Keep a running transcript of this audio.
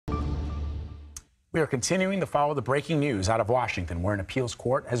We are continuing to follow the breaking news out of Washington, where an appeals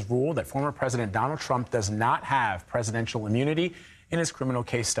court has ruled that former President Donald Trump does not have presidential immunity in his criminal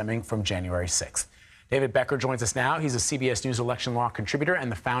case stemming from January 6th. David Becker joins us now. He's a CBS News election law contributor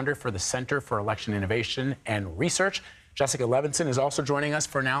and the founder for the Center for Election Innovation and Research. Jessica Levinson is also joining us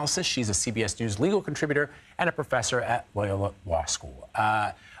for analysis. She's a CBS News legal contributor and a professor at Loyola Law School.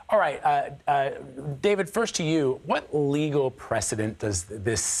 All right, David, first to you. What legal precedent does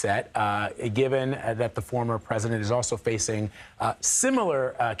this set, given that the former president is also facing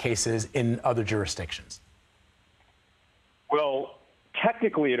similar cases in other jurisdictions? Well,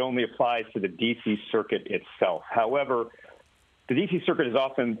 technically, it only applies to the D.C. Circuit itself. However, the D.C. Circuit is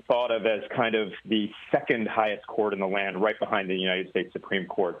often thought of as kind of the second highest court in the land, right behind the United States Supreme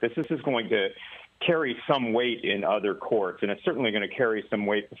Court. This is going to carry some weight in other courts, and it's certainly going to carry some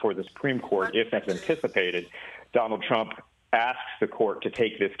weight before the Supreme Court if, as anticipated, Donald Trump asks the court to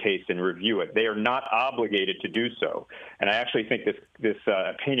take this case and review it. They are not obligated to do so. And I actually think this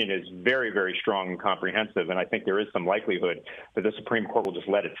opinion is very, very strong and comprehensive, and I think there is some likelihood that the Supreme Court will just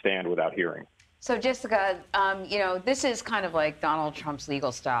let it stand without hearing. So, Jessica, you know, this is kind of like Donald Trump's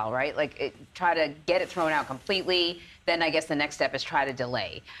legal style, right? Like, try to get it thrown out completely. Then I guess the next step is try to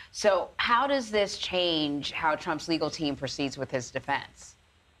delay. So how does this change how Trump's legal team proceeds with his defense?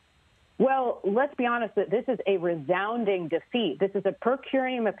 Well, let's be honest, that this is a resounding defeat. This is a per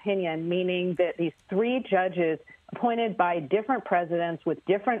curiam opinion, meaning that these three judges appointed by different presidents with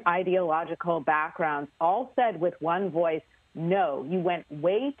different ideological backgrounds all said with one voice, no, you went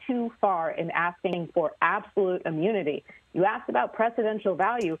way too far in asking for absolute immunity. You asked about precedential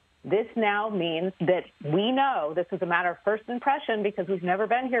value. This now means that we know, this is a matter of first impression because we've never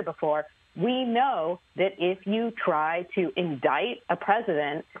been here before, we know that if you try to indict a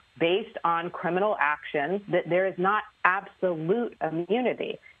president based on criminal actions, that there is not absolute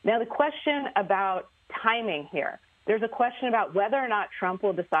immunity. Now, the question about timing here, there's a question about whether or not Trump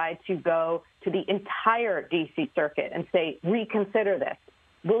will decide to go to the entire D.C. Circuit and say, reconsider this.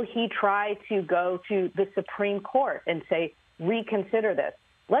 Will he try to go to the Supreme Court and say, reconsider this?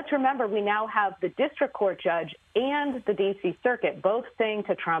 Let's remember, we now have the district court judge and the D.C. Circuit both saying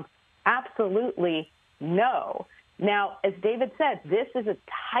to Trump, absolutely no. Now, as David said, this is a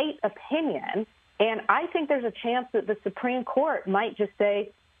tight opinion, and I think there's a chance that the Supreme Court might just say,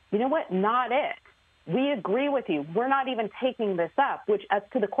 you know what, not it. We agree with you. We're not even taking this up, which, as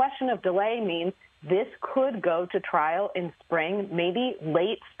to the question of delay, means this could go to trial in spring, maybe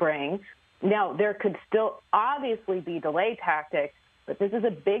late spring. Now, there could still obviously be delay tactics, but this is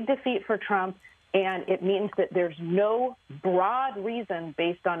a big defeat for Trump, and it means that there's no broad reason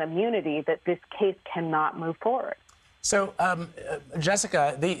based on immunity that this case cannot move forward. So,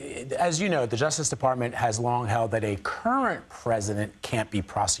 Jessica, as you know, the Justice Department has long held that a current president can't be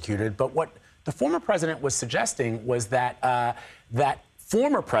prosecuted, but what the former president was suggesting was that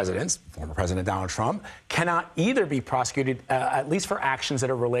former presidents, former President Donald Trump, cannot either be prosecuted, at least for actions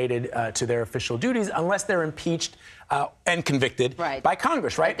that are related to their official duties, unless they're impeached and convicted by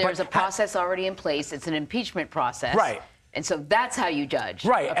Congress, right? There's a process already in place. It's an impeachment process. Right. And so that's how you judge.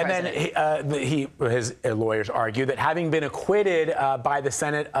 Right. And then his lawyers argue that having been acquitted by the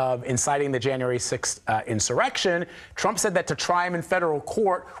Senate of inciting the January 6th insurrection, Trump said that to try him in federal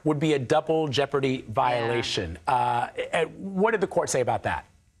court would be a double jeopardy violation. What did the court say about that?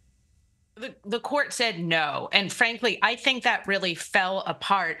 The court said no. And frankly, I think that really fell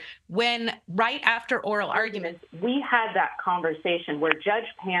apart when right after oral arguments, we had that conversation where Judge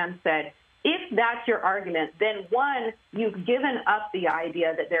Pan said, if that's your argument, then one, you've given up the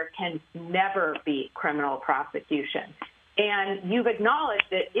idea that there can never be criminal prosecution. And you've acknowledged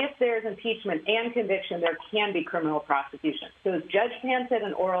that if there's impeachment and conviction, there can be criminal prosecution. So as Judge Pan said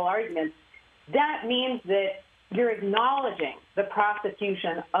in oral arguments, that means that you're acknowledging the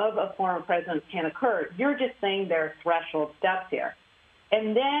prosecution of a former president can occur. You're just saying there are threshold steps here.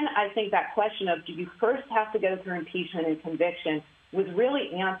 And then I think that question of do you first have to go through impeachment and conviction was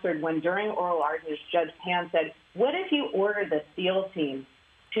really answered when during oral arguments, Judge Pan said, what if you order the SEAL team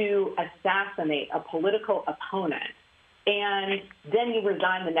to assassinate a political opponent and then you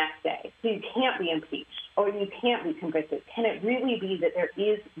resign the next day? So you can't be impeached or you can't be convicted. Can it really be that there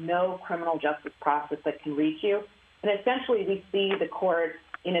is no criminal justice process that can reach you? And essentially we see the court,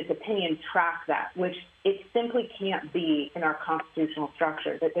 in its opinion, track that, which it simply can't be in our constitutional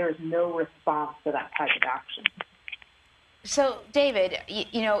structure, that there is no response to that type of action. So, David,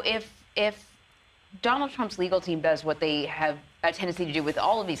 you know, if Donald Trump's legal team does what they have a tendency to do with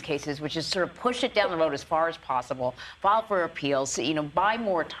all of these cases, which is sort of push it down the road as far as possible, file for appeals, you know, buy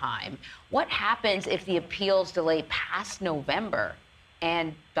more time, what happens if the appeals delay past November?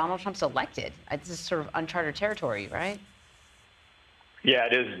 and Donald Trump's elected. This is sort of uncharted territory, right? Yeah,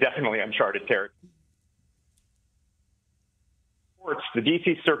 it is definitely uncharted territory. The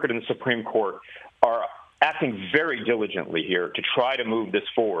D.C. Circuit and the Supreme Court are acting very diligently here to try to move this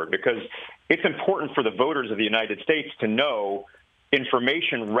forward, because it's important for the voters of the United States to know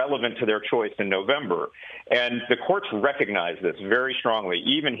information relevant to their choice in November. And the courts recognize this very strongly.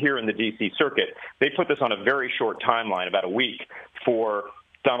 Even here in the D.C. Circuit, they put this on a very short timeline, about a week, for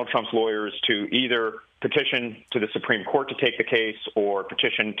Donald Trump's lawyers to either petition to the Supreme Court to take the case or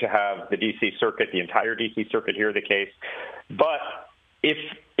petition to have the D.C. Circuit, the entire D.C. Circuit, hear the case. But if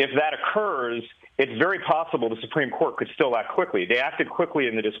that occurs, it's very possible the Supreme Court could still act quickly. They acted quickly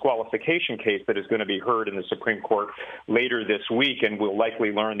in the disqualification case that is going to be heard in the Supreme Court later this week, and we'll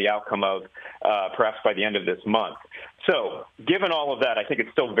likely learn the outcome of perhaps by the end of this month. So, given all of that, I think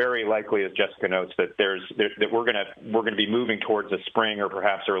it's still very likely, as Jessica notes, that that we're going to be moving towards a spring or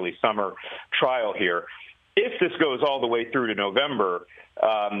perhaps early summer trial here. If this goes all the way through to November,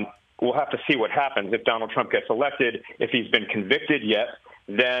 we'll have to see what happens. If Donald Trump gets elected, if he's been convicted yet,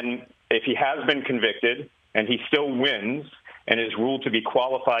 then if he has been convicted and he still wins and is ruled to be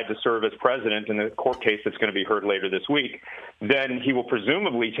qualified to serve as president in the court case that's going to be heard later this week, then he will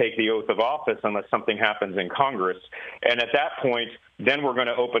presumably take the oath of office unless something happens in Congress. And at that point, then we're going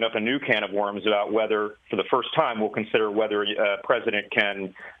to open up a new can of worms about whether, for the first time, we'll consider whether a president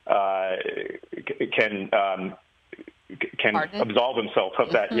can absolve himself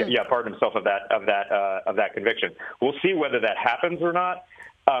of that, pardon himself of that conviction. We'll see whether that happens or not.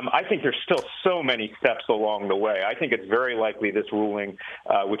 I think there's still so many steps along the way. I think it's very likely this ruling,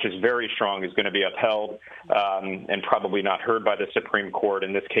 which is very strong, is going to be upheld and probably not heard by the Supreme Court.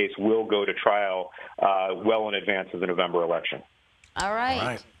 And this case will go to trial well in advance of the November election. All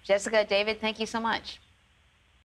right. Jessica, David, thank you so much.